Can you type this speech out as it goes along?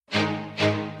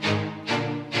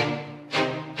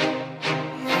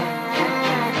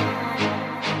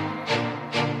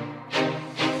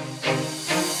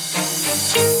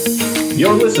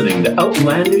You're listening to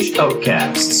Outlandish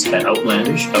Outcasts at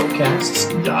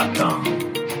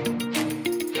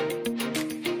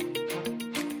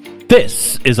outlandishoutcasts.com.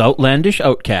 This is Outlandish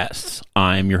Outcasts.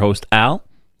 I'm your host, Al.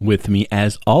 With me,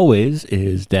 as always,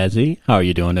 is Desi. How are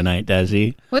you doing tonight,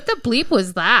 Desi? What the bleep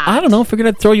was that? I don't know. Figured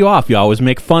I'd throw you off. You always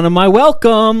make fun of my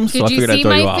welcome. Did you see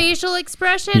my facial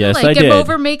expression? Yes, like, I did. I'm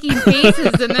over making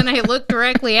faces, and then I look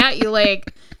directly at you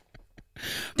like,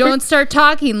 don't start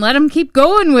talking. Let him keep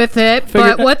going with it.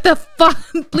 But what the fuck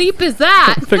bleep is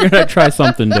that? Figured I'd try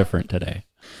something different today.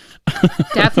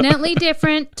 Definitely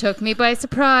different. Took me by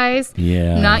surprise.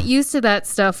 Yeah. Not used to that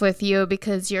stuff with you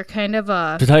because you're kind of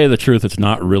a... To tell you the truth, it's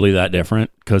not really that different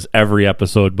because every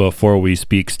episode before we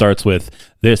speak starts with,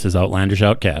 this is Outlandish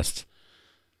Outcasts.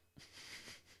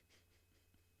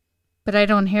 But I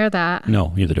don't hear that.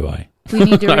 No, neither do I. We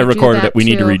need to redo I recorded that it. We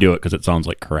need to too. redo it because it sounds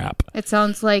like crap. It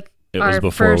sounds like It our was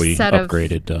before first we set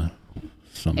upgraded to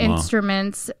some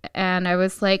instruments, and I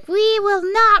was like, we will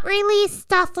not release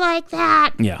stuff like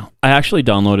that. Yeah, I actually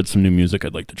downloaded some new music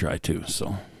I'd like to try too.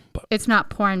 But It's not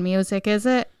porn music, is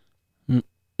it?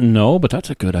 no, but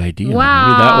that's a good idea. Wow,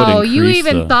 Maybe that would you increase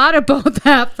even thought about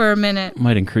that for a minute.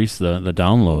 might increase the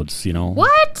downloads. You know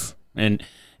What? And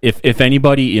if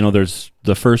anybody, there's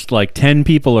the first like 10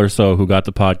 people or so who got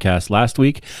the podcast last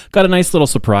week got a nice little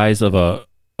surprise of a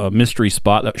mystery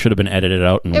spot that should have been edited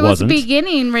out and It was wasn't. the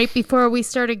beginning right before we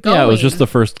started going. Yeah, it was just the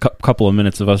first couple of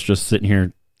minutes of us just sitting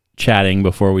here chatting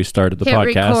before we started the Hit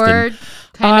podcast. record,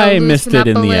 and I missed it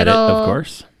in the little. edit, of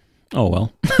course. Oh,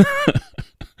 well.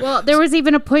 Well, there was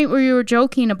even a point where you were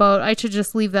joking about I should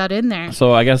just leave that in there.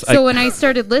 So I guess when I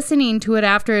started listening to it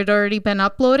after it had already been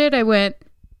uploaded, I went,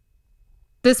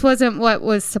 this wasn't what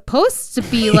was supposed to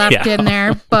be left in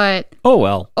there, but oh,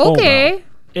 well. okay. Oh, well.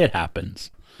 It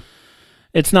happens.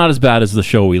 It's not as bad as the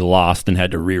show we lost and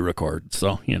had to re-record,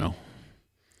 so,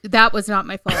 That was not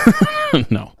my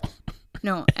fault. No.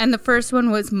 No, and the first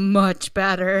one was much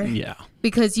better. Yeah.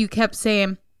 Because you kept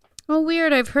saying, oh,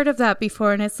 weird, I've heard of that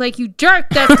before. And it's like, you jerk,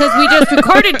 that's because we just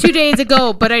recorded 2 days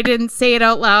ago. But I didn't say it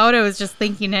out loud. I was just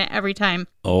thinking it every time.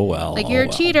 Oh, well. Like, you're a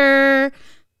cheater.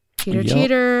 Cheater, Yep.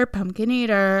 cheater, pumpkin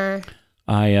eater.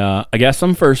 I guess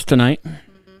I'm first tonight.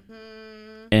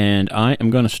 And I am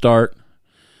going to start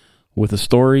with a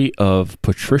story of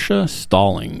Patricia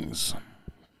Stallings.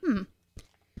 Why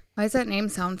does that name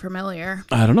sound familiar?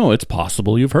 I don't know. It's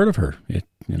possible you've heard of her.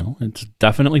 It's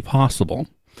definitely possible.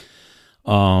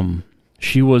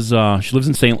 She lives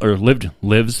in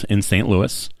lives in St.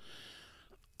 Louis.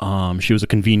 She was a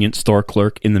convenience store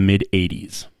clerk in the mid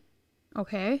 80s.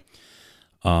 Okay.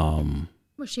 Was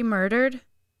she murdered?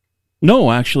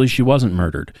 No, actually, she wasn't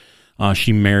murdered.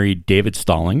 She married David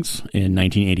Stallings in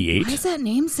 1988. Why does that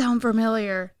name sound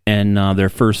familiar? And their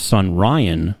first son,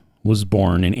 Ryan, was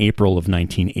born in April of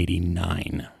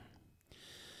 1989.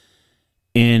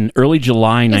 In early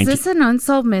July... Is this an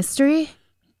unsolved mystery?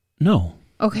 No.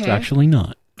 Okay. It's actually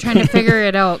not. Trying to figure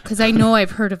it out, because I know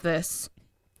I've heard of this.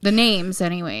 The names,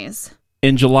 anyways.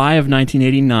 In July of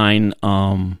 1989,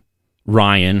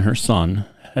 Ryan, her son,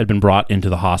 had been brought into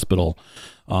the hospital.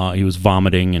 He was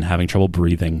vomiting and having trouble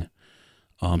breathing.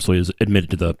 So he was admitted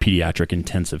to the pediatric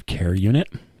intensive care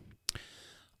unit.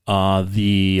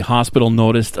 The hospital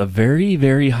noticed a very,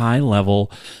 very high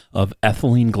level of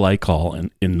ethylene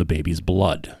glycol in the baby's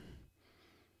blood.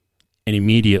 And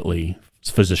immediately,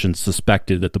 physicians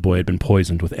suspected that the boy had been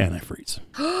poisoned with antifreeze.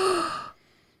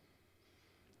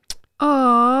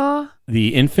 Aww.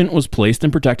 The infant was placed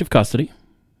in protective custody.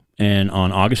 And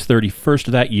on August 31st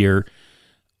of that year,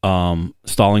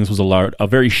 Stallings was allowed a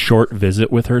very short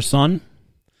visit with her son.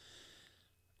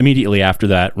 Immediately after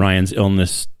that, Ryan's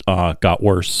illness got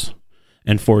worse,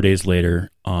 and 4 days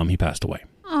later, he passed away.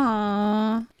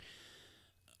 Aww.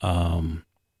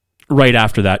 Right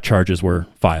after that, charges were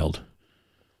filed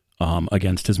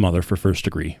against his mother for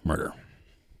first-degree murder.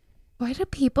 Why do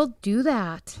people do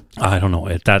that? I don't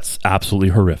know. That's absolutely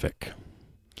horrific.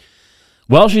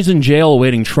 While she's in jail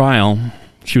awaiting trial,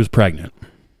 she was pregnant.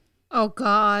 Oh,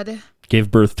 God. Gave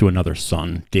birth to another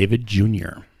son, David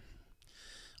Jr.,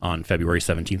 on February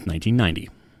 17th, 1990.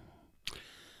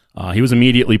 He was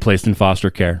immediately placed in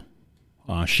foster care.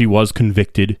 She was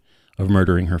convicted of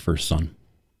murdering her first son.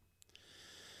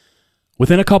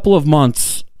 Within a couple of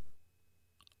months,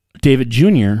 David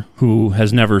Jr., who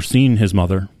has never seen his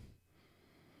mother,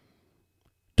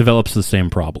 develops the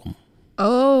same problem.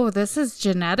 Oh, this is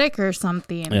genetic or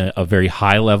something. A very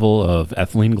high level of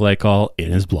ethylene glycol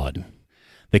in his blood.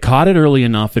 They caught it early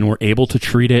enough and were able to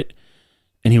treat it,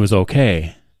 and he was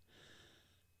okay.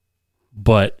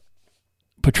 But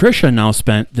Patricia now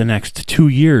spent the next 2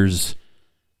 years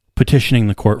petitioning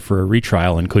the court for a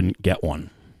retrial and couldn't get one.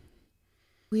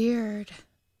 Weird.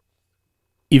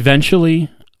 Eventually,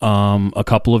 a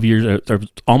couple of years,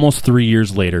 almost 3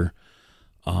 years later,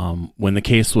 when the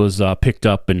case was picked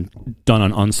up and done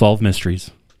on Unsolved Mysteries.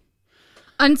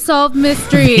 Unsolved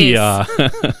Mysteries.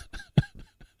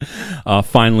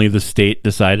 Finally, the state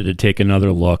decided to take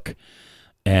another look,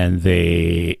 and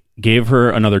they gave her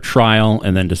another trial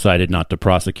and then decided not to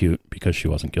prosecute because she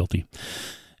wasn't guilty.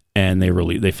 And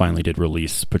they finally did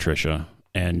release Patricia,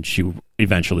 and she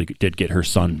eventually did get her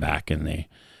son back, and they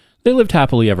lived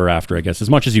happily ever after, I guess, as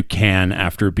much as you can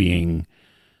after being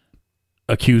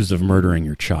accused of murdering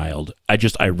your child.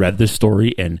 I read this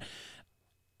story, and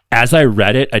as I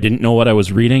read it, I didn't know what I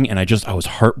was reading, and I was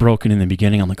heartbroken in the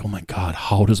beginning. I'm like, oh my God,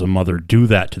 how does a mother do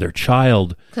that to their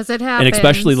child? Because it happens. And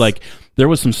especially, like, there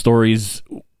was some stories,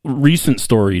 recent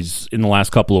stories in the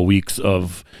last couple of weeks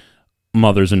of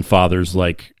mothers and fathers,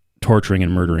 like, torturing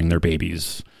and murdering their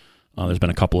babies. There's been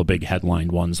a couple of big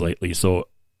headlined ones lately. So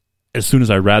as soon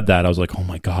as I read that, I was like, oh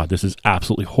my God, this is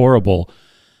absolutely horrible.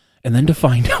 And then to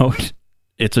find out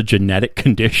it's a genetic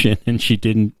condition and she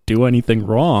didn't do anything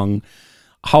wrong.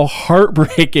 How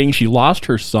heartbreaking. She lost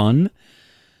her son.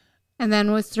 And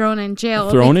then was thrown in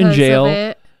jail.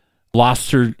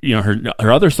 Lost her,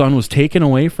 her other son was taken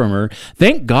away from her.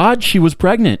 Thank God she was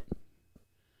pregnant.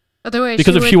 Otherwise,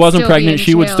 because if she wasn't pregnant,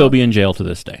 she would still be in jail to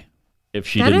this day. If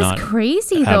she did not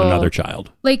have another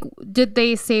child. Like, did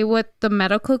they say what the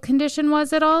medical condition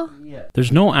was at all? Yeah.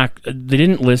 There's no they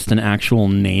didn't list an actual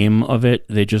name of it.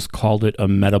 They just called it a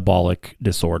metabolic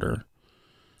disorder.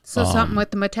 So something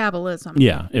with the metabolism.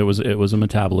 Yeah, it was a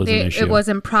metabolism issue. It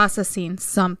wasn't processing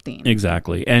something.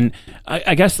 Exactly. And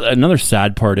I guess another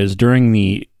sad part is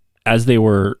as they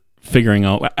were figuring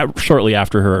out, shortly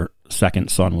after her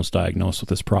second son was diagnosed with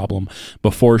this problem,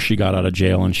 before she got out of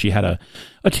jail, and she had a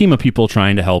team of people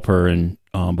trying to help her, and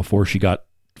before she got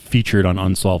featured on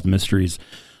Unsolved Mysteries,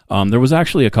 there was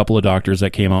actually a couple of doctors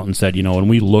that came out and said, when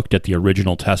we looked at the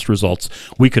original test results,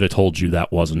 we could have told you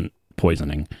that wasn't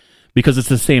poisoning, because it's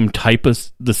the same type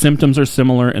of, the symptoms are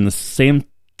similar and the same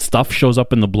stuff shows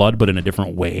up in the blood, but in a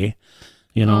different way,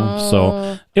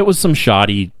 so it was some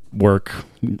shoddy work.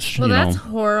 Well, that's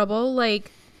horrible.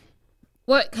 Like,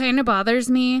 what kind of bothers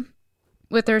me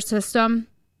with their system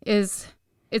is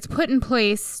it's put in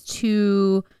place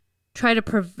to try to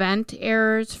prevent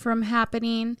errors from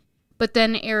happening, but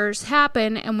then errors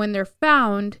happen, and when they're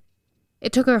found,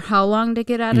 it took her how long to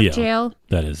get out of jail?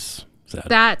 That is sad.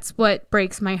 That's what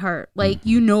breaks my heart. Like,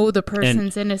 the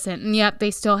person's innocent, and yet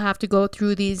they still have to go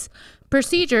through these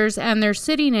procedures, and they're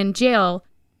sitting in jail.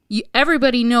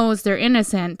 Everybody knows they're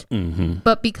innocent,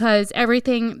 but because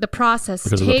the process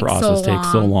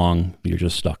takes so long, you're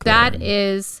just stuck there. That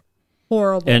is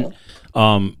horrible.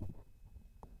 And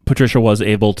Patricia was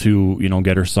able to,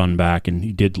 get her son back, and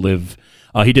he did live.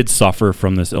 He did suffer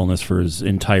from this illness for his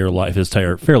entire life, his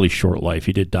entire fairly short life.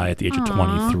 He did die at the age of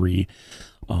 23.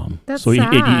 That's so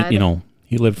sad.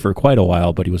 He lived for quite a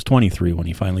while, but he was 23 when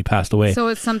he finally passed away. So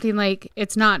it's something like,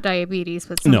 it's not diabetes,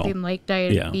 but something like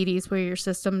diabetes where your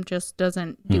system just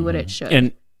doesn't do what it should.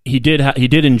 And he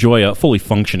did enjoy a fully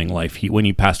functioning life. When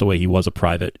he passed away, he was a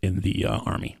private in the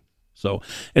Army. So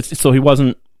it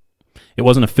wasn't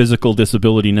a physical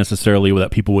disability necessarily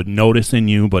that people would notice in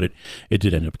you, but it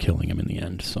did end up killing him in the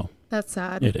end. So that's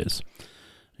sad. It is.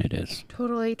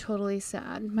 Totally, totally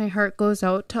sad. My heart goes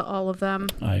out to all of them.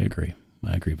 I agree.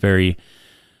 Very,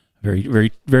 very,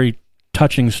 very, very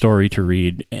touching story to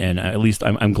read, and at least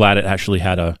I'm glad it actually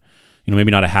had a,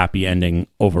 maybe not a happy ending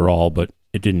overall, but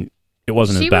it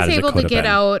wasn't as bad as it could have been. She was able to get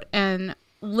out and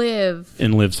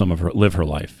live her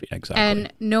life. Exactly.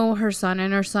 And know her son,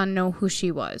 and her son know who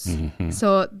she was.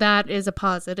 So that is a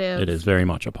positive. It is very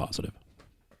much a positive.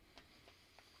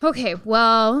 Okay,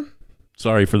 well,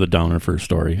 sorry for the downer first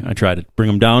story. I tried to bring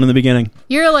them down in the beginning.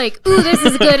 You're like, ooh, this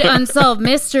is a good unsolved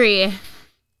mystery.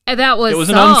 And it was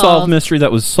an unsolved mystery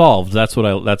that was solved. That's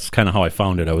kind of how I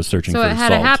found it. I was searching for it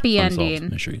had a happy ending.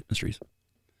 Mysteries.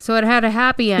 So it had a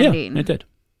happy ending. Yeah, it did.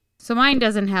 So mine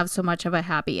doesn't have so much of a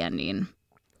happy ending.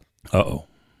 Uh-oh.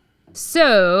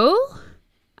 So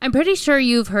I'm pretty sure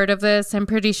you've heard of this. I'm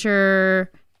pretty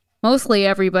sure mostly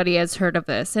everybody has heard of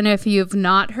this. And if you've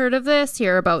not heard of this,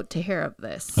 you're about to hear of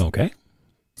this. Okay.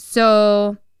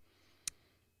 So,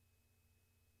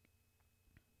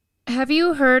 have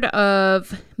you heard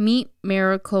of Meet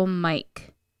Miracle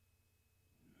Mike?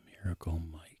 Miracle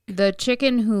Mike. The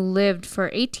chicken who lived for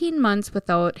 18 months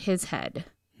without his head.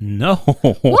 No.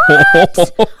 What?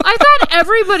 I thought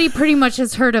everybody pretty much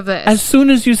has heard of this. As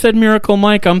soon as you said Miracle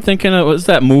Mike, I'm thinking it was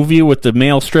that movie with the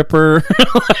male stripper.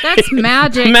 That's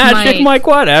Magic Magic Mike,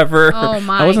 whatever. Oh,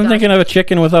 my I wasn't gosh. thinking of a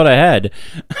chicken without a head.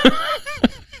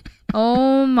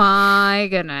 Oh, my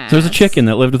goodness. There's a chicken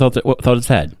that lived without its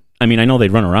head. I mean, I know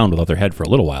they'd run around without their head for a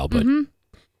little while, but... Mm-hmm.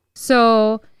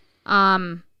 So,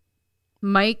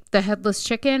 Mike the Headless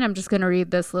Chicken, I'm just going to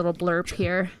read this little blurb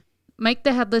here. Mike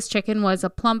the Headless Chicken was a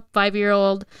plump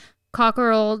 5-year-old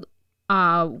cockerel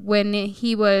when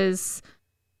he was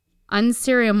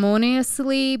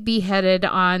unceremoniously beheaded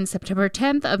on September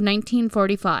 10th of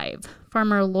 1945.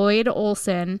 Farmer Lloyd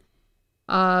Olson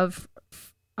of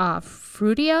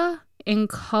Fruita in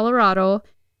Colorado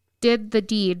did the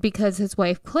deed because his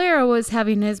wife Clara was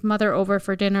having his mother over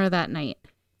for dinner that night.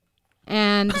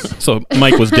 And So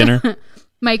Mike was dinner?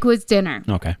 Mike was dinner.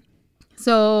 Okay.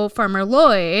 So Farmer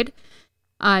Lloyd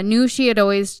knew she had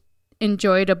always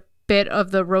enjoyed a bit of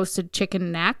the roasted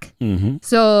chicken neck. Mm-hmm.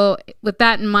 So with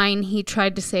that in mind, he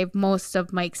tried to save most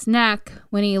of Mike's neck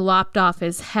when he lopped off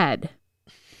his head.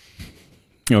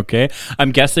 Okay.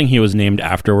 I'm guessing he was named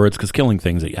afterwards because killing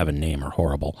things that have a name are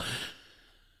horrible.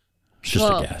 It's just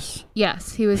a guess.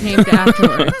 Yes, he was named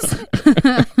afterwards.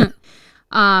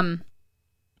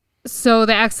 So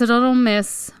the accidental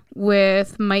miss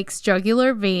with Mike's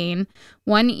jugular vein,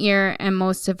 one ear, and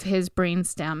most of his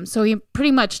brainstem. So he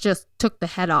pretty much just took the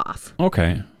head off.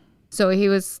 Okay. So he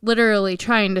was literally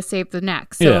trying to save the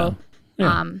neck. So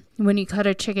Yeah. when you cut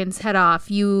a chicken's head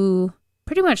off, you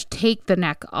pretty much take the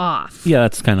neck off. Yeah,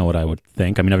 that's kind of what I would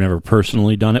think. I mean, I've never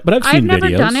personally done it, but I've seen videos. I've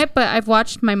never done it, but I've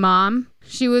watched my mom.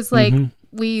 She was like,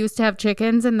 we used to have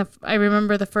chickens, and I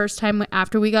remember the first time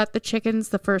after we got the chickens,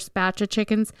 the first batch of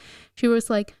chickens, she was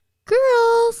like,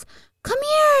 girls, come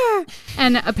here.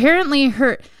 And apparently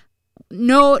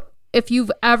if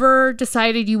you've ever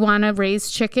decided you want to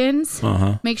raise chickens,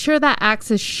 make sure that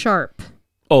axe is sharp.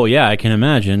 Oh, yeah, I can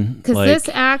imagine. Because this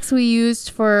axe we used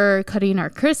for cutting our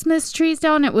Christmas trees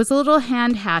down, it was a little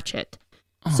hand hatchet.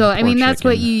 So, I mean, that's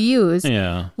what you use.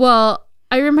 Yeah. Well,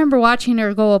 I remember watching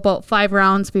her go about 5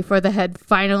 rounds before the head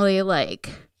finally,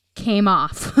 came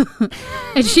off.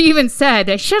 And she even said,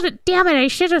 I should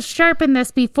have sharpened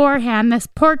this beforehand, this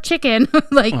poor chicken.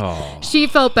 She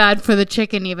felt bad for the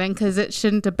chicken even, because it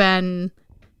shouldn't have been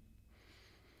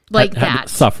that.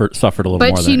 Suffered a little more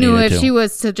than But she knew if she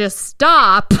was to just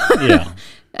stop... Yeah.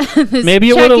 Maybe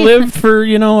it would have lived for,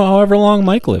 however long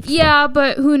Mike lived. Yeah,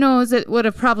 but who knows? It would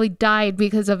have probably died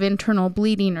because of internal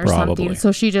bleeding or something.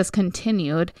 So she just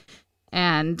continued.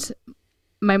 And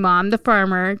my mom, the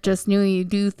farmer, just knew you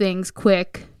do things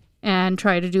quick and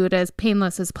try to do it as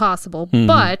painless as possible. Mm-hmm.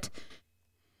 But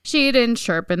she didn't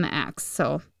sharpen the axe.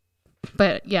 So,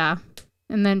 but yeah.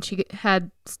 And then she had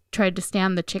tried to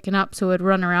stand the chicken up so it would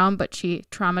run around, but she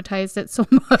traumatized it so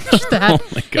much that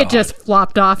it just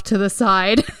flopped off to the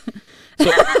side. So,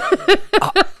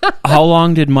 how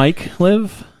long did Mike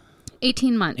live?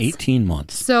 18 months. 18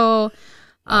 months. So,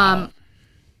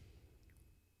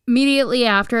 immediately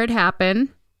after it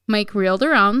happened, Mike reeled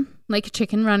around like a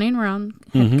chicken running around,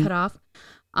 head cut off.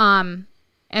 And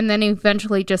then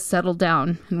eventually just settled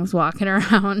down and was walking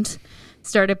around.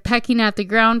 Started pecking at the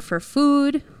ground for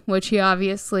food, which he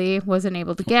obviously wasn't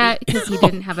able to get because he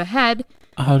didn't have a head.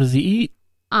 How does he eat?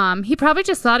 He probably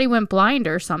just thought he went blind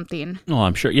or something. Oh,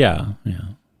 I'm sure. Yeah.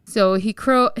 So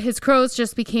his crows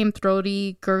just became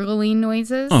throaty, gurgling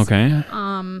noises. Okay.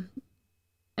 And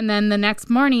then the next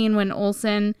morning when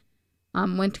Olson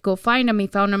went to go find him, he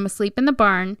found him asleep in the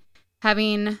barn,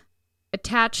 having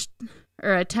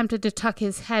attempted to tuck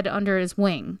his head under his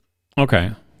wing.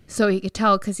 Okay. So he could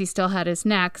tell because he still had his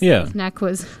neck. So yeah. His neck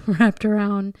was wrapped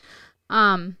around.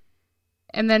 And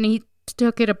then he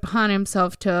took it upon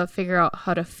himself to figure out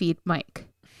how to feed Mike.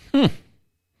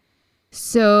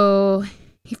 So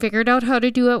he figured out how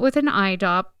to do it with an eye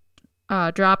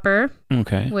dropper.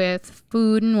 Okay. With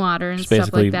food and water and just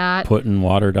stuff like that. Putting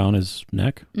water down his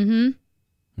neck. Mm-hmm.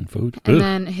 And food. And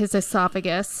then his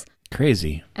esophagus.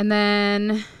 Crazy. And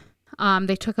then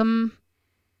they took him...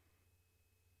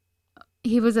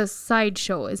 He was a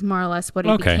sideshow is more or less what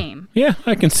he became. Yeah,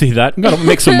 I can see that. Got to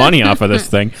make some money off of this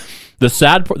thing. The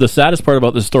saddest part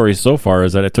about this story so far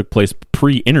is that it took place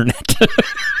pre-internet.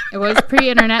 It was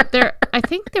pre-internet. I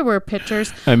think there were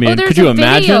pictures. I mean, could you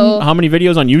imagine how many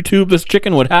videos on YouTube this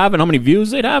chicken would have and how many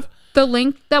views they'd have? The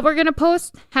link that we're going to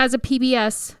post has a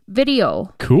PBS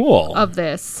video. Cool. Of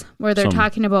this, where they're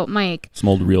talking about Mike. Some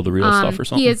old reel-to-reel stuff or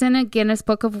something. He is in a Guinness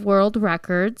Book of World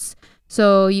Records.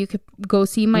 So you could go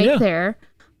see Mike there.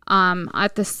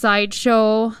 At the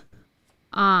sideshow,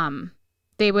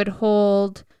 they would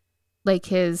hold like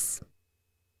his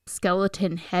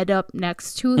skeleton head up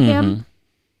next to him.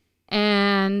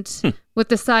 And with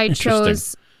the side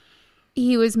shows,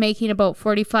 he was making about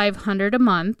 $4,500 a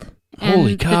month. And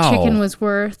Holy cow. the chicken was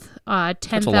worth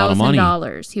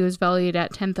 $10,000. He was valued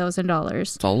at $10,000.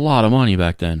 It's a lot of money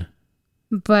back then.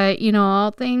 But,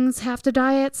 all things have to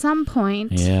die at some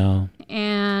point. Yeah.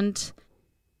 And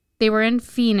they were in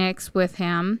Phoenix with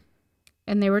him.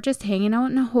 And they were just hanging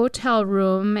out in a hotel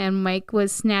room. And Mike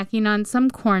was snacking on some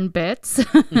corn bits.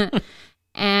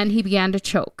 And he began to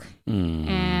choke.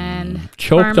 And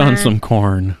choked on some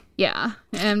corn. Yeah.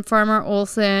 And Farmer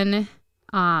Olson,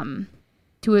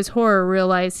 to his horror,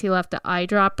 realized he left an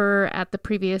eyedropper at the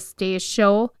previous day's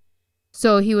show.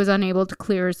 So he was unable to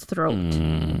clear his throat.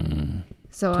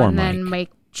 So, Poor and then Mike.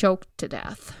 Mike choked to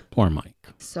death. Poor Mike.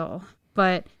 So,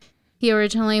 but he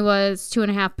originally was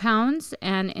 2.5 pounds.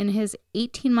 And in his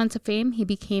 18 months of fame, he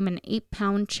became an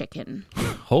 8-pound chicken.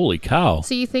 Holy cow.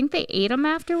 So you think they ate him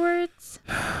afterwards?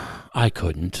 I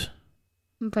couldn't.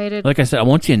 Invited Like I said,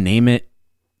 once you name it.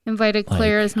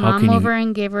 Claire's how mom can you- over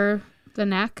and gave her the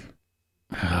neck.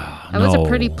 That was a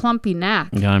pretty plumpy neck.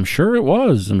 Yeah, I'm sure it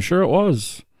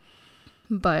was.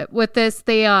 But with this,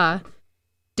 they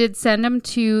did send him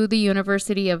to the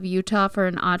University of Utah for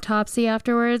an autopsy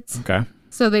afterwards. Okay.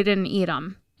 So they didn't eat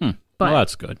him. But Well,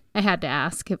 that's good. I had to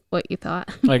ask what you thought.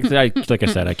 Like I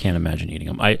said, I can't imagine eating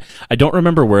them. I don't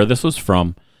remember where this was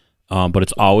from, but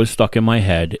it's always stuck in my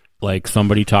head. Like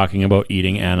somebody talking about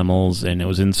eating animals, and it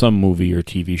was in some movie or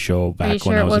TV show back Are you sure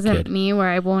when I it was a wasn't kid. me where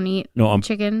I won't eat No, I'm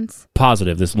chickens?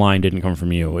 positive this line didn't come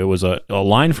from you. It was a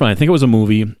line from, I think it was a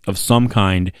movie of some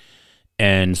kind,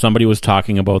 and somebody was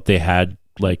talking about they had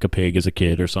like a pig as a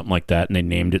kid or something like that, and they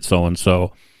named it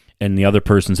so-and-so, and the other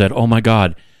person said, "Oh my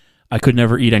God, I could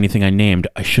never eat anything I named.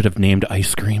 I should have named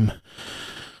ice cream."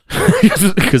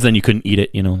 Because then you couldn't eat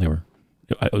it,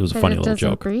 it was a funny little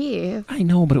joke. Breathe. I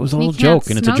know, but it was a You little can't joke,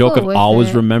 and it's a joke snuggle I've with always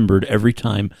it. remembered every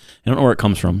time. I don't know where it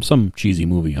comes from. Some cheesy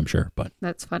movie, I'm sure, but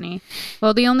That's funny.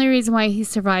 Well, the only reason why he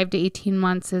survived 18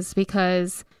 months is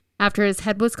because after his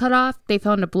head was cut off, they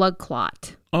found a blood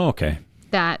clot oh, okay,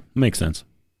 that makes sense.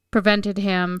 prevented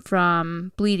him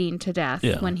from bleeding to death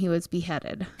Yeah. when he was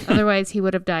beheaded. Otherwise, he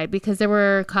would have died because there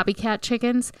were copycat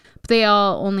chickens, but they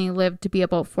all only lived to be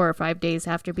about 4 or 5 days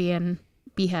after being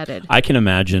beheaded. I can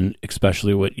imagine,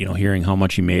 especially with hearing how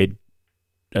much he made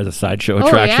as a sideshow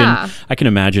attraction. Yeah. I can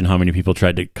imagine how many people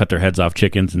tried to cut their heads off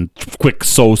chickens and quick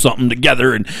sew something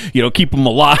together and keep them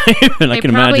alive. And I can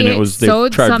imagine they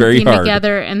sewed tried very something hard.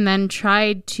 together and then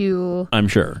tried to, I'm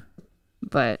sure.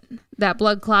 but that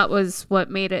blood clot was what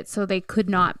made it so they could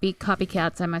not be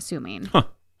copycats, I'm assuming.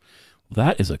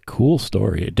 That is a cool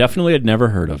story. Definitely had never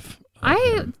heard of.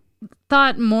 I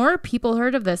thought more people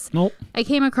heard of this. Nope. I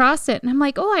came across it and I'm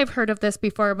like, oh, I've heard of this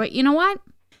before, but you know what?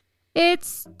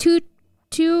 It's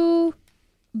too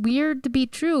weird to be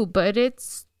true, but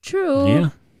it's true. Yeah.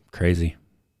 Crazy.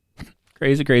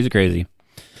 Crazy.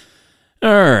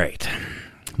 All right.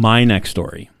 My next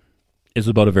story is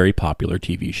about a very popular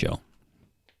TV show.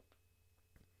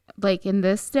 Like in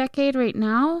this decade right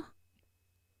now?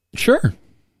 Sure.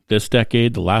 This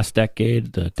decade, the last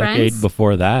decade, the decade Friends?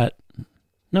 before that.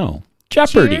 No.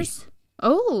 Jeopardy. Cheers?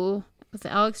 Oh, with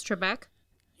Alex Trebek?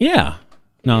 Yeah.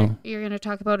 No. You're going to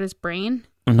talk about his brain?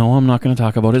 No, I'm not going to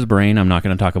talk about his brain. I'm not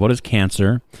going to talk about his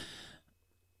cancer.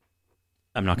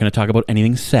 I'm not going to talk about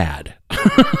anything sad. I'm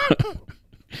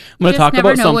going to talk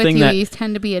about something that You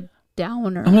tend to be a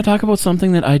downer. I'm going to talk about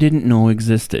something that I didn't know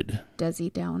existed.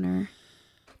 Desi Downer.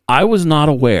 I was not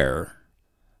aware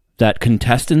that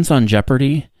contestants on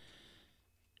Jeopardy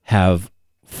have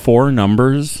 4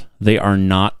 numbers they are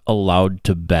not allowed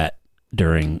to bet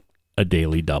during a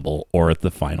daily double or at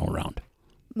the final round.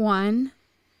 1.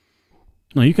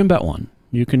 No, you can bet 1.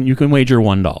 You can wager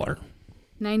 $1.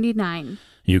 99.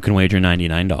 You can wager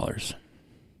 $99.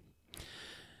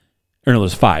 Or no,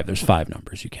 there's 5. There's 5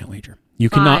 numbers you can't wager. You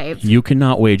cannot 5. you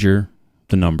cannot wager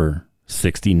the number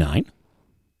 69.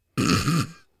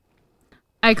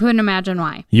 I couldn't imagine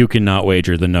why. You cannot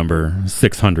wager the number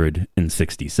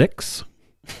 666.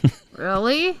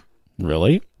 Really?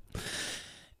 Really?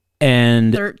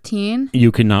 And 13?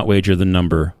 you cannot wager the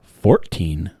number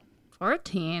 14,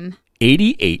 14?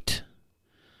 88,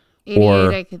 88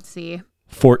 Or- I could see.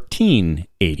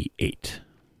 1488.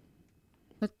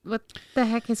 What the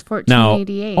heck is Now,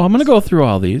 1488? I'm going to go through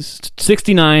all these.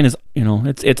 69 is,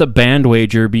 it's a banned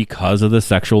wager because of the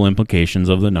sexual implications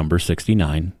of the number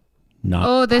 69. Not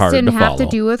Oh, this hard didn't to have to follow.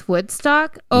 do with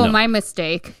Woodstock? Oh, No. my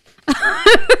mistake.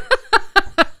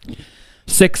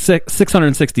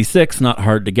 666, not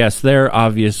hard to guess there.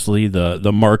 Obviously,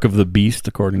 the mark of the beast,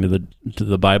 according to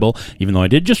the Bible. Even though I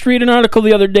did just read an article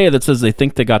the other day that says they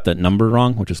think they got that number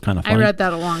wrong, which is kind of funny. I read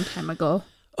that a long time ago.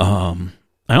 I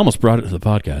almost brought it to the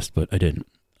podcast, but I didn't.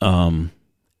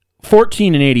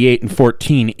 1488 and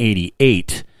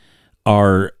 1488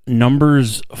 are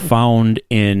numbers found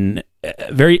in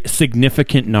very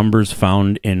significant numbers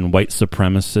found in white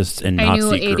supremacists and Nazi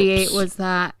groups. I knew 88 was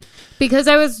that because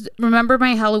remember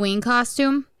my Halloween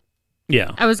costume?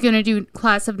 Yeah. I was going to do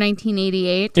class of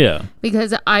 1988. Yeah.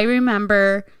 Because I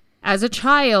remember as a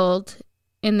child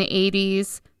in the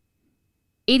 80s,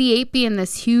 88 being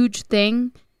this huge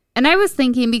thing. And I was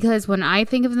thinking because when I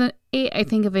think of the 8, I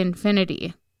think of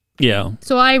infinity. Yeah.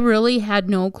 So I really had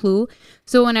no clue.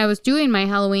 So when I was doing my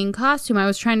Halloween costume, I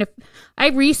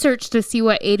researched to see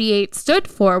what 88 stood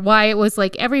for, why it was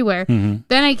like everywhere. Mm-hmm.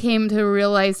 Then I came to a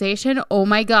realization, oh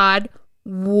my God,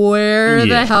 where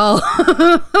the hell?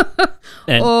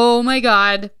 Oh my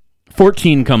God.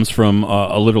 14 comes from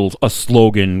a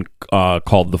slogan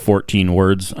called the 14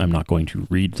 words. I'm not going to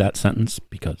read that sentence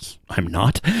because I'm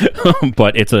not,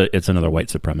 but it's another white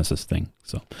supremacist thing.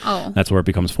 So that's where it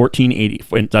becomes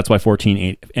 1480. That's why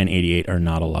 14 and 88 are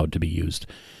not allowed to be used.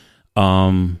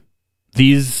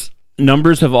 These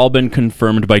numbers have all been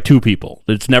confirmed by two people.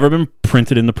 It's never been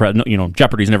printed in the press.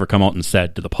 Jeopardy's never come out and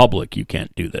said to the public, you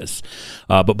can't do this.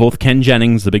 But both Ken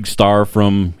Jennings, the big star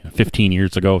from 15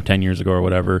 years ago, 10 years ago or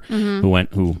whatever,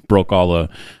 who broke all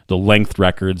the length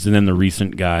records, and then the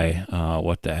recent guy,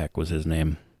 what the heck was his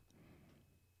name?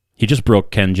 He just broke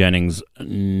Ken Jennings'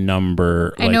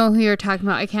 number. I know who you're talking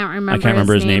about. I can't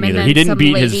remember his name either. He didn't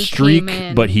beat his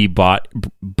streak, but he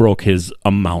broke his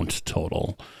amount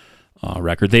total.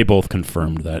 Record. They both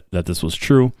confirmed that this was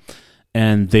true,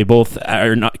 and they both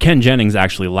are not. Ken Jennings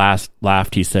actually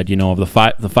laughed. He said, of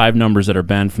the five numbers that are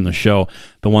banned from the show,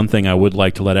 the one thing I would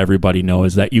like to let everybody know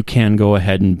is that you can go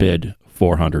ahead and bid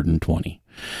 420.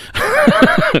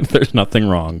 There's nothing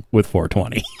wrong with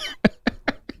 420.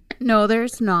 No,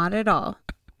 there's not at all.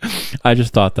 I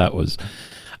just thought it was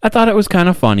kind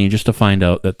of funny just to find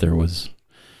out that there was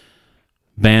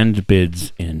banned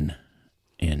bids in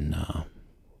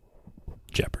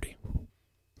Jeopardy.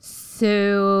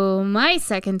 So my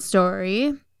second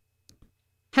story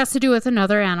has to do with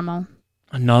another animal.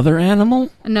 Another animal?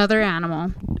 Another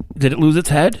animal. Did it lose its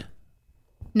head?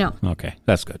 No. Okay,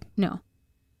 that's good. No.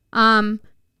 But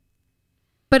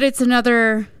it's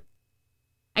another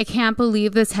I can't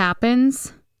believe this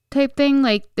happens type thing.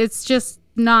 Like, it's just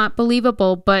not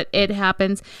believable, but it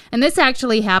happens. And this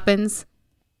actually happens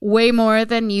way more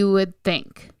than you would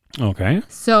think. Okay.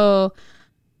 So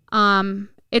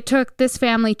it took this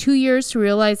family 2 years to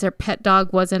realize their pet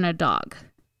dog wasn't a dog.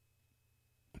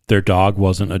 Their dog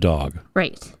wasn't a dog.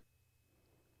 Right.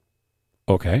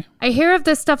 Okay. I hear of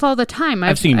this stuff all the time.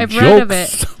 I've seen jokes read of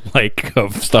it.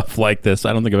 of stuff like this.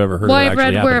 I don't think I've ever heard of it actually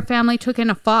I've read where a happen. family took in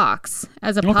a fox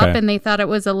as a pup and they thought it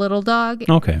was a little dog.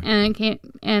 Okay.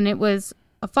 And it was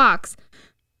a fox.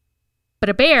 But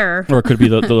a bear. Or it could be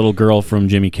the little girl from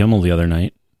Jimmy Kimmel the other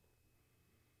night.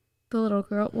 The little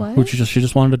girl, what? She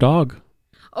just wanted a dog.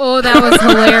 Oh, that was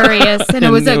hilarious. And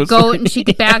it was a goat, and she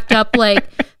backed up like,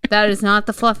 that is not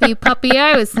the fluffy puppy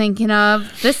I was thinking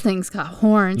of. This thing's got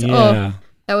horns. Yeah. Oh,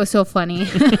 that was so funny.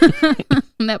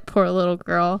 That poor little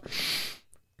girl.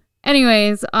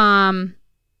 Anyways,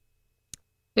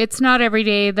 it's not every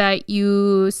day that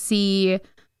you see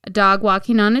a dog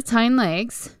walking on its hind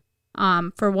legs.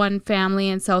 For one family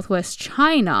in southwest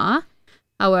China,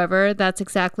 however, that's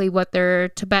exactly what their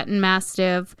Tibetan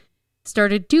Mastiff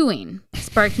started doing,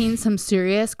 sparking some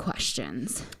serious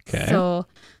questions. Okay. So,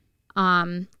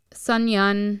 Sun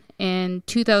Yun in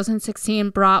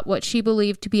 2016 brought what she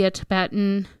believed to be a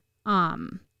Tibetan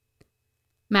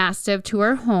Mastiff to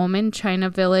her home in China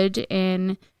Village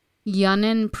in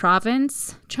Yunnan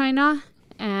Province, China.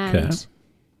 And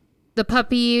the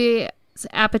puppy's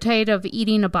appetite of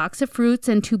eating a box of fruits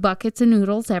and 2 buckets of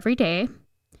noodles every day.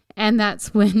 And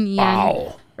that's when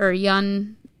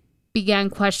Yun began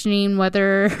questioning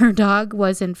whether her dog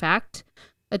was, in fact,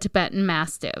 a Tibetan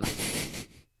Mastiff.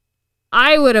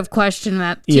 I would have questioned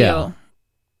that, too. Yeah.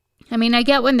 I mean, I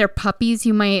get when they're puppies,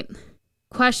 you might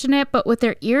question it, but with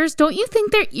their ears, don't you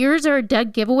think their ears are a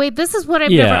dead giveaway? This is what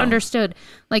I've never understood.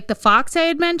 Like the fox I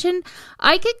had mentioned,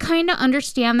 I could kind of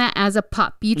understand that as a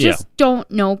pup. You just don't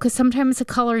know, because sometimes the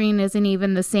coloring isn't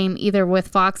even the same either with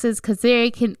foxes, because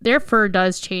their fur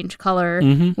does change color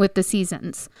with the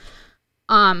seasons.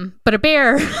 But a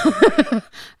bear,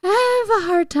 I have a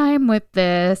hard time with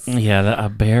this. Yeah, a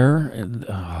bear.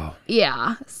 Oh.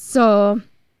 Yeah, so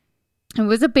it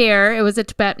was a bear. It was a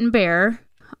Tibetan bear.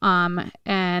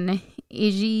 an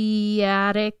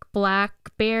Asiatic black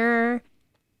bear.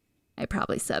 I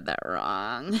probably said that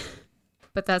wrong,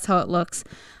 but that's how it looks.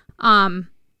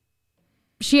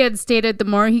 She had stated the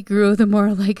more he grew, the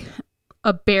more like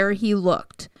a bear he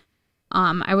looked.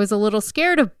 I was a little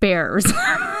scared of bears.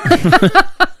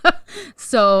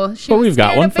 So she was we've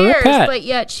got scared one of for a bears, pet. but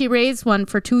yet she raised one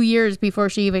for 2 years before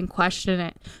she even questioned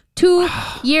it. 2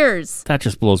 years. That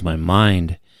just blows my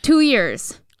mind. 2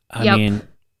 years. I mean,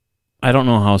 I don't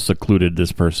know how secluded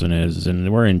this person is,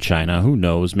 and we're in China. Who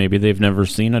knows? Maybe they've never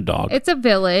seen a dog. It's a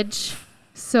village.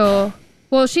 So,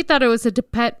 well, she thought it was a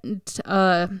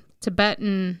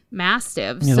Tibetan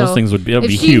Mastiff. Yeah, so those things would be if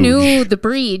she huge. knew the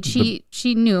breed, she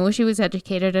knew. She was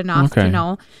educated enough to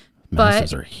know.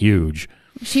 Mastiffs But are huge.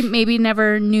 she maybe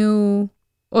never knew.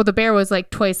 Oh, the bear was like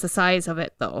twice the size of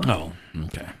it, though. Oh,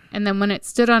 okay. And then when it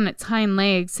stood on its hind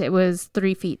legs, it was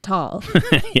 3 feet tall.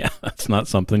 Yeah, that's not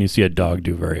something you see a dog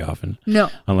do very often. No.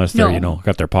 Unless they're, No.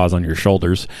 got their paws on your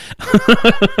shoulders.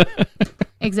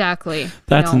 Exactly.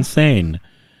 That's No. insane.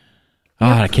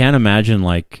 I can't imagine,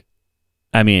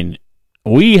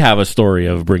 we have a story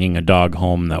of bringing a dog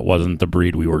home that wasn't the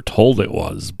breed we were told it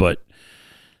was, but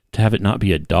to have it not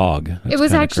be a dog, that's It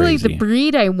was kinda actually crazy. the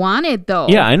breed I wanted, though.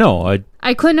 Yeah, I know.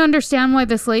 I couldn't understand why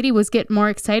this lady was getting more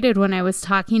excited when I was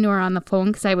talking to her on the phone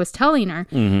because I was telling her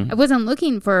I wasn't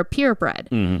looking for a purebred.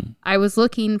 I was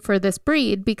looking for this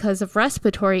breed because of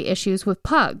respiratory issues with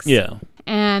pugs. Yeah.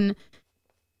 And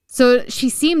so she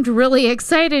seemed really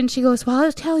excited and she goes, well,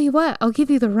 I'll tell you what, I'll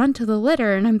give you the run to the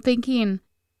litter. And I'm thinking,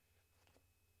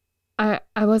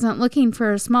 I wasn't looking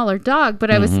for a smaller dog,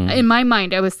 but I was, in my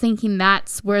mind, I was thinking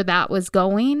that's where that was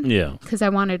going. Yeah. Because I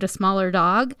wanted a smaller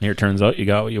dog. Here it turns out you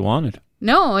got what you wanted.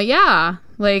 No, yeah.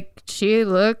 Like, she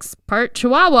looks part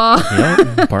Chihuahua.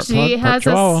 Yeah, part She has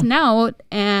Chihuahua. a snout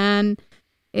and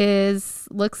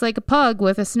looks like a pug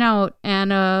with a snout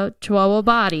and a Chihuahua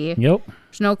body. Yep.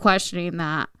 There's no questioning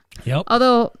that. Yep.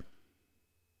 Although,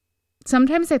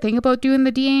 sometimes I think about doing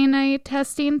the DNA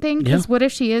testing thing, because what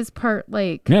if she is part,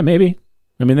 like... Yeah, maybe.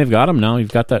 I mean, they've got them now.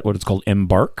 You've got that, what it's called,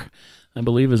 Embark, I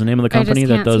believe is the name of the company I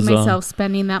just can't that does see myself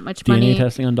spending that much DNA money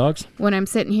testing on dogs. when I'm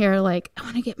sitting here like, I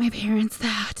want to get my parents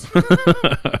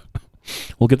that.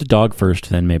 We'll get the dog first,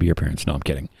 then maybe your parents. No, I'm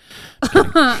kidding.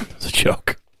 It's a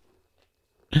joke.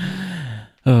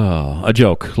 Oh, a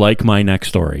joke, like my next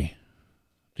story.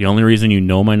 The only reason you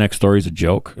know my next story is a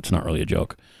joke. It's not really a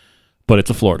joke, but it's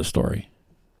a Florida story.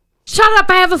 Shut up,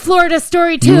 I have a Florida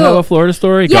story too. You have a Florida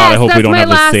story? Yes, God, I hope we that's don't my have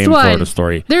the last same one. Florida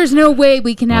story. There's no way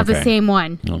we can have the Okay. same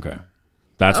one. Okay.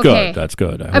 That's Okay. good. That's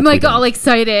good. I hope I'm we like don't. all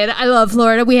excited. I love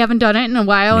Florida. We haven't done it in a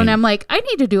while. And I'm like, I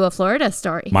need to do a Florida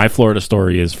story. My Florida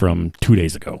story is from 2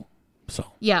 days ago. So,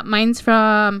 Yeah, mine's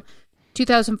from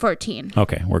 2014.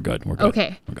 okay, we're good. We're good.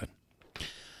 Okay. We're good.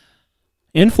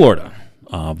 In Florida,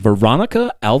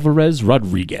 Veronica Alvarez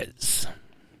Rodriguez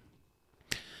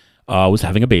was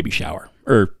having a baby shower.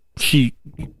 Or she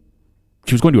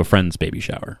was going to a friend's baby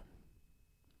shower.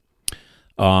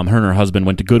 Her and her husband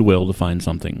went to Goodwill to find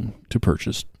something to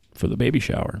purchase for the baby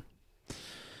shower.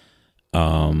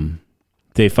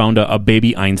 They found a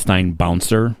baby Einstein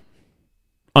bouncer,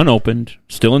 unopened,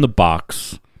 still in the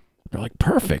box. They're like,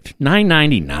 perfect,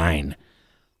 $9.99.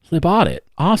 So they bought it.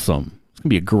 Awesome. It's gonna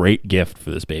be a great gift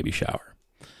for this baby shower.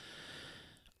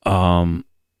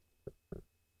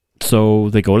 So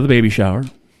they go to the baby shower.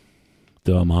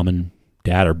 The mom and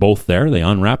dad are both there. They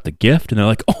unwrap the gift and they're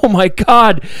like, oh my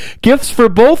God, gifts for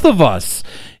both of us.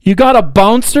 You got a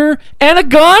bouncer and a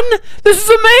gun? This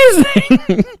is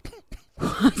amazing.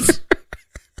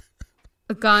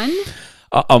 A gun?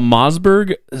 A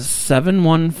Mossberg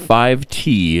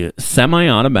 715T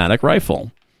semi-automatic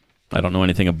rifle. I don't know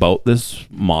anything about this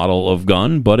model of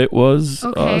gun, but it was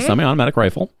Okay. a semi-automatic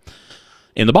rifle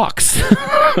in the box.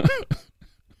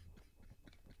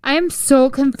 I am so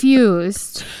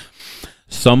confused.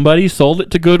 Somebody sold it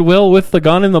to Goodwill with the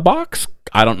gun in the box.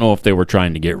 I don't know if they were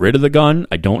trying to get rid of the gun.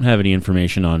 I don't have any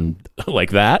information on like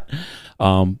that.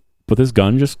 But this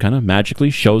gun just kind of magically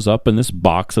shows up in this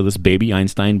box of this baby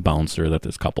Einstein bouncer that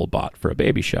this couple bought for a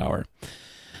baby shower.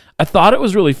 I thought it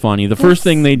was really funny. The first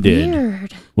thing they did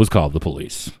Weird. was call the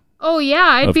police. Oh, yeah.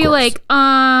 I'd Of be course. like,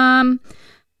 I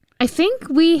think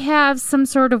we have some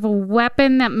sort of a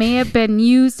weapon that may have been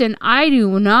used, and I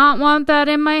do not want that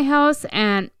in my house.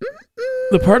 And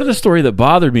The part of the story that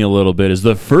bothered me a little bit is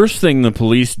the first thing the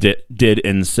police did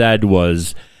and said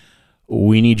was,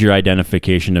 we need your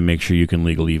identification to make sure you can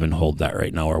legally even hold that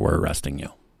right now or we're arresting you.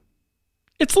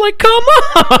 It's like, come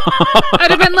on!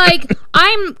 I'd have been like,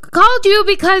 I'm called you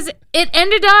because it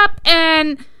ended up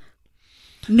and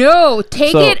No,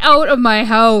 take So- it out of my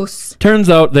house. Turns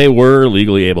out they were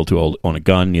legally able to own a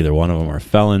gun. Neither one of them are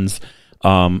felons.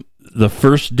 The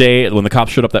first day, when the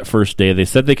cops showed up that first day, they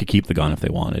said they could keep the gun if they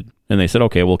wanted. And they said,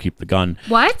 okay, we'll keep the gun.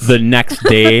 What? The next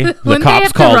day, the Wouldn't they cops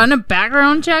have called. to run a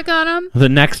background check on him? The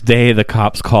next day, the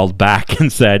cops called back and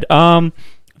said, I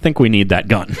think we need that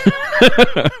gun.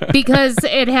 Because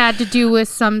it had to do with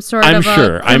some sort I'm of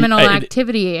sure. a criminal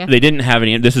activity. They didn't have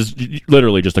any. This is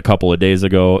literally just a couple of days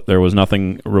ago. There was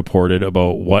nothing reported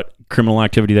about what criminal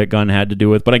activity that gun had to do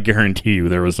with, but I guarantee you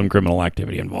there was some criminal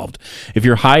activity involved. If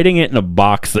you're hiding it in a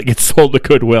box that gets sold to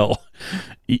Goodwill,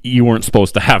 you weren't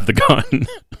supposed to have the gun.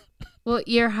 Well,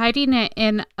 you're hiding it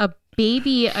in a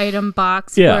baby item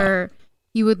box Yeah. where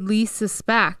you would least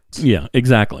suspect. Yeah,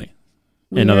 exactly.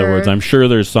 In other words, Weird. I'm sure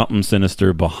there's something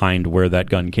sinister behind where that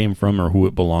gun came from or who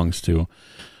it belongs to.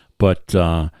 But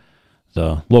the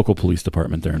local police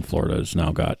department there in Florida has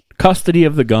now got custody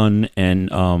of the gun, and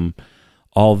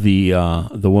all the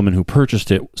woman who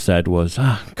purchased it said was,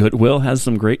 Goodwill has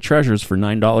some great treasures for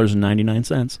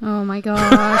 $9.99. Oh my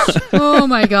gosh. Oh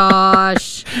my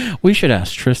gosh. We should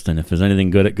ask Tristan if there's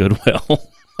anything good at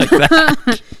Goodwill.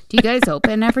 Do you guys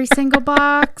open every single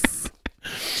box?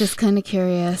 Just kind of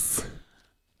curious.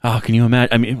 Oh, can you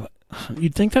imagine? I mean,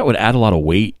 you'd think that would add a lot of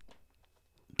weight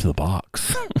to the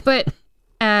box. But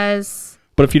as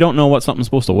But if you don't know what something's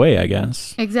supposed to weigh, I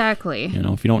guess. exactly. You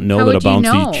know, if you don't know How that a would you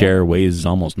bouncy know? chair weighs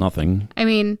almost nothing. I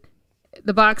mean,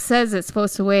 the box says it's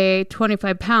supposed to weigh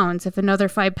 25 pounds. If another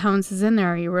 5 pounds is in there,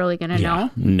 are you really going to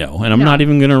know? No. And I'm No. not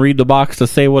even going to read the box to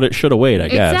say what it should have weighed, I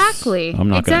guess. Exactly. I'm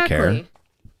not going to care. Exactly.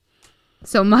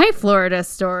 So my Florida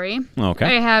story,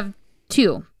 Okay. I have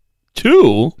two.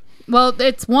 2? Well,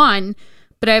 it's one,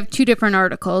 but I have two different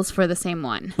articles for the same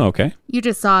one. Okay. You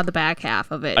just saw the back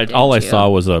half of it. All I didn't you? saw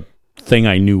was a thing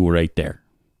I knew right there.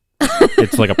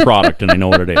 It's like a product and I know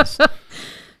what it is.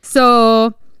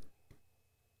 So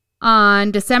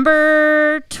on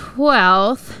December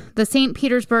 12th, the St.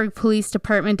 Petersburg Police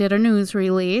Department did a news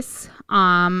release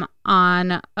on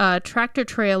a tractor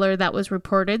trailer that was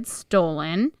reported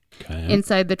stolen. Okay.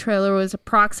 Inside the trailer was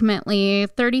approximately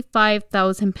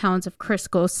 35,000 pounds of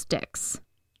Crisco sticks.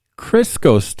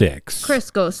 Crisco sticks.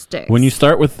 Crisco sticks. When you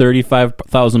start with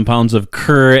 35,000 pounds of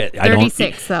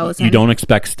 36,000. You don't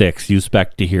expect sticks. You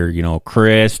expect to hear,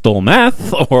 crystal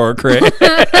meth or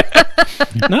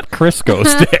not Crisco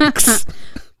sticks.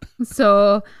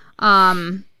 So,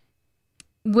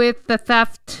 with the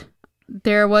theft,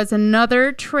 there was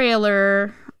another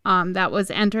trailer that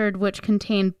was entered, which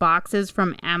contained boxes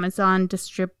from Amazon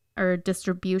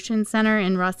distribution center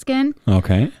in Ruskin.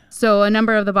 Okay. So a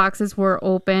number of the boxes were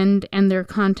opened and their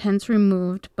contents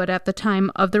removed, but at the time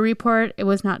of the report, it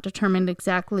was not determined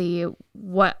exactly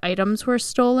what items were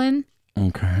stolen.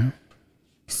 Okay.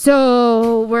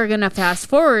 So we're going to fast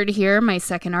forward here. My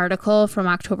second article from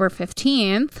October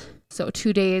 15th. So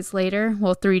 2 days later,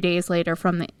 3 days later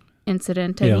from the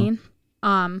incident, I mean.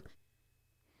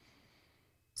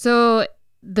 So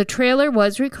the trailer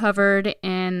was recovered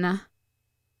in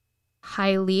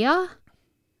Hialeah.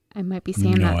 I might be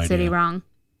saying No that city idea. wrong.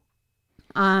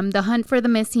 The hunt for the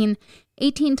missing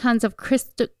 18 tons of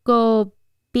Crisco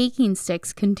baking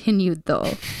sticks continued,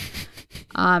 though.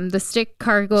 The stick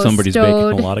cargo Somebody's baking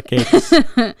a lot of cakes.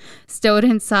 stowed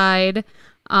inside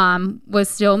was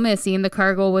still missing. The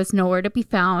cargo was nowhere to be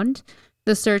found.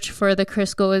 The search for the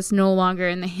Crisco is no longer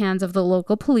in the hands of the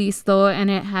local police, though, and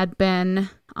it had been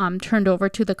turned over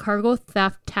to the Cargo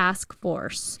Theft Task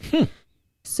Force.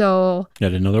 So, I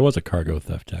didn't know there was a cargo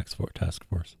theft task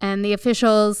force. and the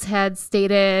officials had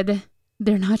stated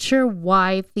they're not sure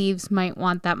why thieves might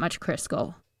want that much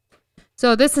Crisco.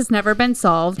 So this has never been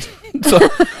solved. So,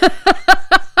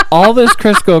 all this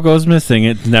Crisco goes missing.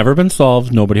 It's never been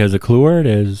solved. Nobody has a clue where it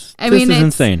is. This is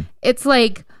insane. It's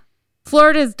like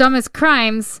Florida's Dumbest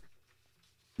Crimes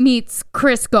meets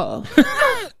Crisco.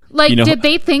 Like, did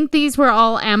they think these were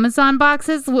all Amazon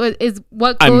boxes? Is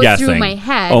what I'm goes guessing. through my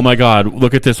head. Oh my God!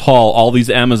 Look at this haul. All these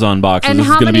Amazon boxes. And this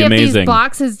is how going to many be of amazing. these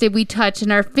boxes did we touch?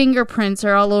 And our fingerprints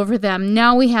are all over them.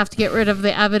 Now we have to get rid of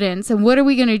the evidence. And what are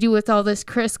we going to do with all this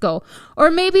Crisco?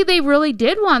 Or maybe they really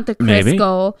did want the Maybe.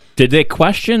 Crisco. Did they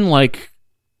question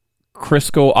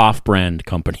Crisco off-brand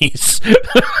companies?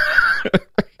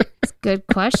 Good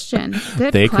question.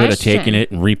 Good They question. could have taken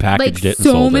it and repackaged it and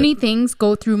so sold many it. things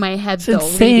go through my head, It's though.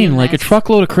 insane. reading A this.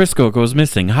 truckload of Crisco goes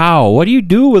missing. How? What do you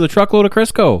do with a truckload of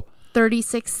Crisco?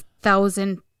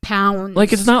 36,000 pounds.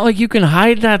 It's not like you can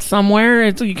hide that somewhere.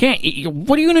 You can't.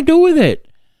 What are you going to do with it?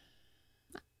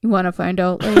 You want to find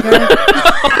out later?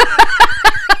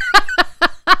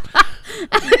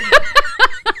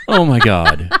 Oh my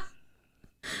God.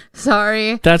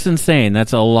 Sorry. That's insane.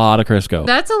 That's a lot of Crisco.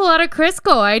 That's a lot of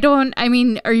Crisco. I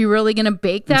mean, are you really going to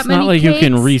bake that It's many not like cakes? you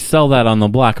can resell that on the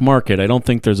black market. I don't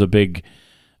think there's a big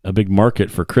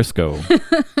market for Crisco.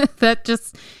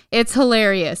 It's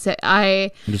hilarious.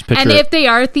 Just picture And it. if they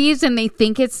are thieves and they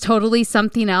think it's totally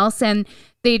something else and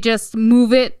they just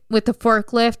move it with the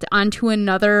forklift onto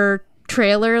another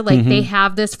trailer, like they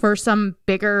have this for some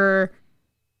bigger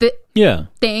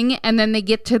thing, and then they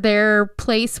get to their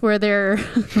place where they're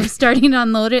starting to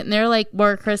unload it and they're like,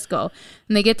 more Crisco.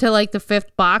 And they get to like the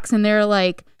 5th box and they're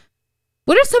like,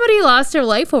 what if somebody lost their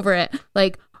life over it?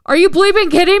 Like, are you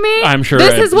bleeping kidding me? I'm sure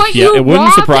this is what you it wouldn't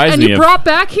robbed surprise and me you if- brought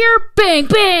back here. Bang,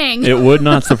 bang. It would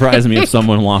not surprise me if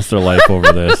someone lost their life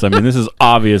over this. I mean, this is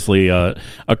obviously a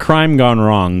crime gone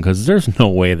wrong because there's no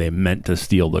way they meant to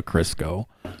steal the Crisco.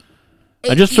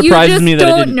 It just surprises me that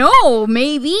it didn't. No,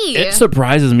 maybe. It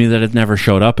surprises me that it never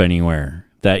showed up anywhere.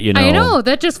 That, you know. I know.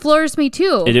 That just floors me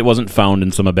too. It wasn't found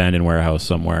in some abandoned warehouse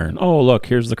somewhere. Oh, look,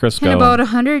 here's the Crisco. In about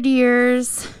 100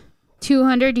 years,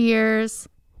 200 years,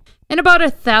 and about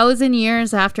 1,000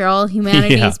 years after all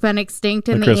humanity's been extinct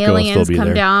and The the Crisco will still aliens be come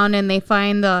there. down and they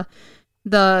find the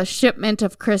shipment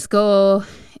of Crisco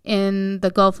in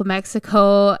the Gulf of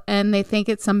Mexico and they think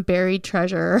it's some buried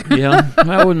treasure. Yeah,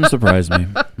 that wouldn't surprise me.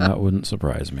 That wouldn't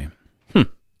surprise me.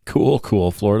 Cool.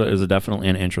 Florida is definitely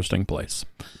an interesting place.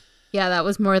 Yeah, that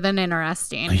was more than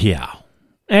interesting. Yeah.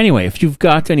 Anyway, if you've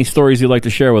got any stories you'd like to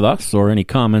share with us or any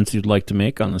comments you'd like to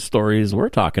make on the stories we're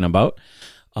talking about,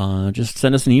 just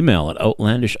send us an email at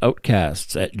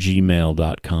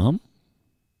outlandishoutcasts@gmail.com.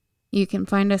 You can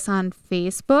find us on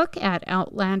Facebook at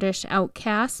Outlandish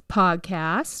Outcast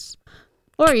Podcast,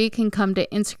 or you can come to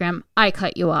Instagram. I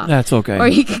cut you off. That's okay. Or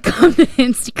you can come to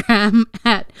Instagram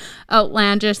at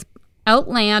Outlandish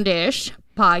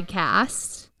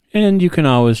Podcast. And you can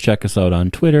always check us out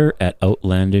on Twitter at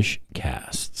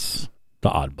OutlandishCasts. The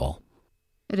oddball.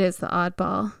 It is the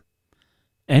oddball.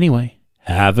 Anyway,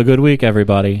 have a good week,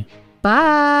 everybody.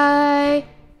 Bye.